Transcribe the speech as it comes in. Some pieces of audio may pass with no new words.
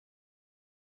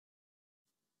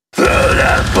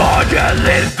in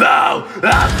limbo.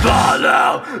 I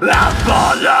follow.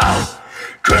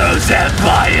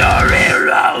 Crucify your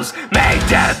heroes, make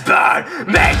them burn,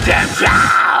 make them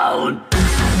drown.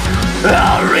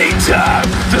 I'll return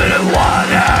to the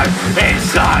water,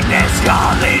 it's darkness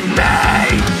calling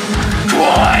me.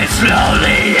 Quiet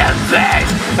slowly and fade,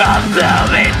 I'm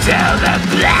moving to the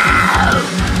blue.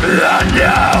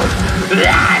 Unknown,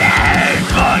 that ain't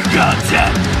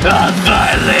forgotten. I'll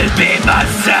finally be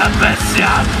myself and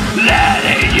stop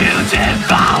letting you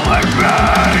devour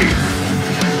me.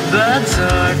 The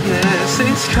darkness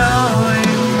is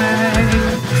calling me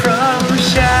from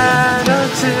shadow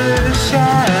to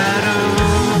shadow.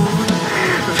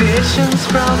 Visions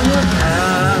from the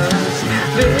past,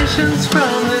 visions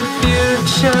from the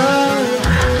future.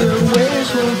 The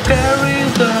waves will bury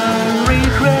the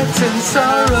regrets and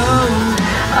sorrow.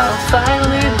 I'll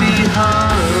finally be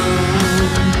home.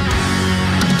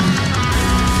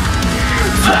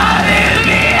 Finally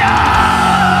be home.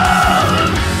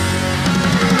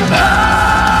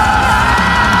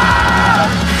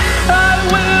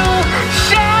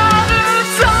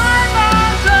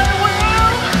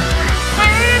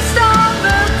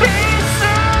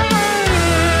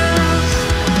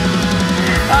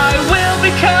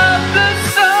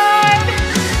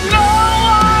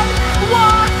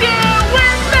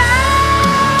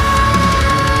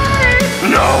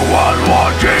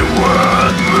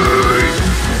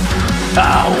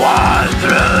 I walk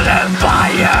through the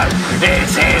fire,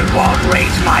 its heat won't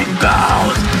reach my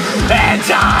bones, and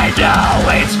I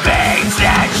know it's being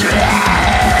the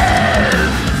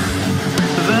truth.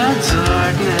 The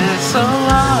darkness so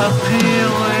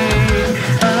appealing,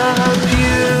 a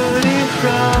beauty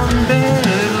from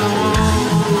below,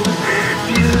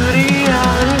 beauty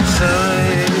on its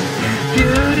side,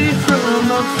 beauty from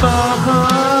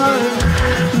afar,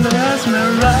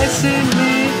 mesmerizing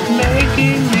me,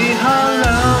 making me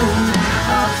hollow.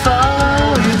 I'll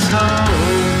follow it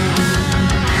home.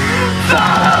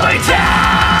 Follow it down.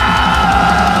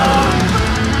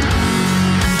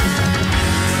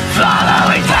 Follow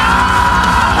it down.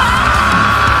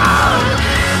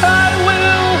 I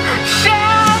will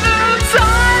shatter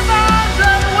time and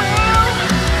I will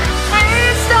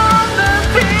feast on the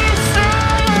pieces.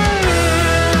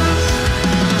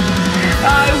 I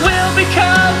will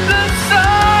become the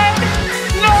sun.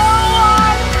 No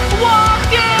one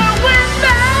walking with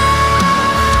me.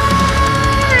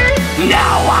 No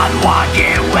one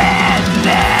walking with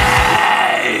me.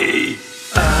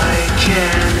 I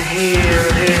can hear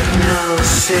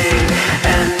hypnosis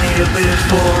and kneel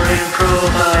before him,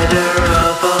 provider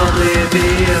of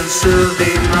oblivion,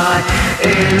 soothing my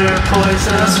inner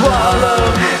poison.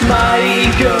 Swallow my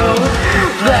ego.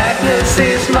 Blackness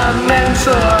is my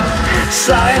mentor,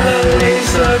 silently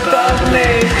above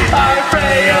me. I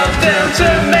pray of them to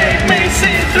make me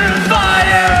see through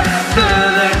fire, through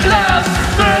the clouds,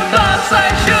 through thoughts I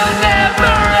should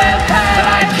never have had.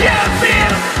 I can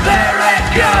feel their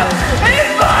echo in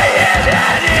my head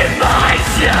and in my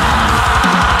soul.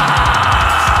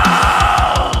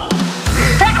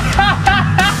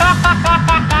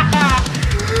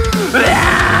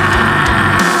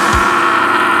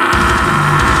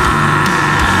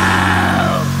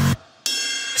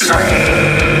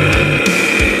 Sweet.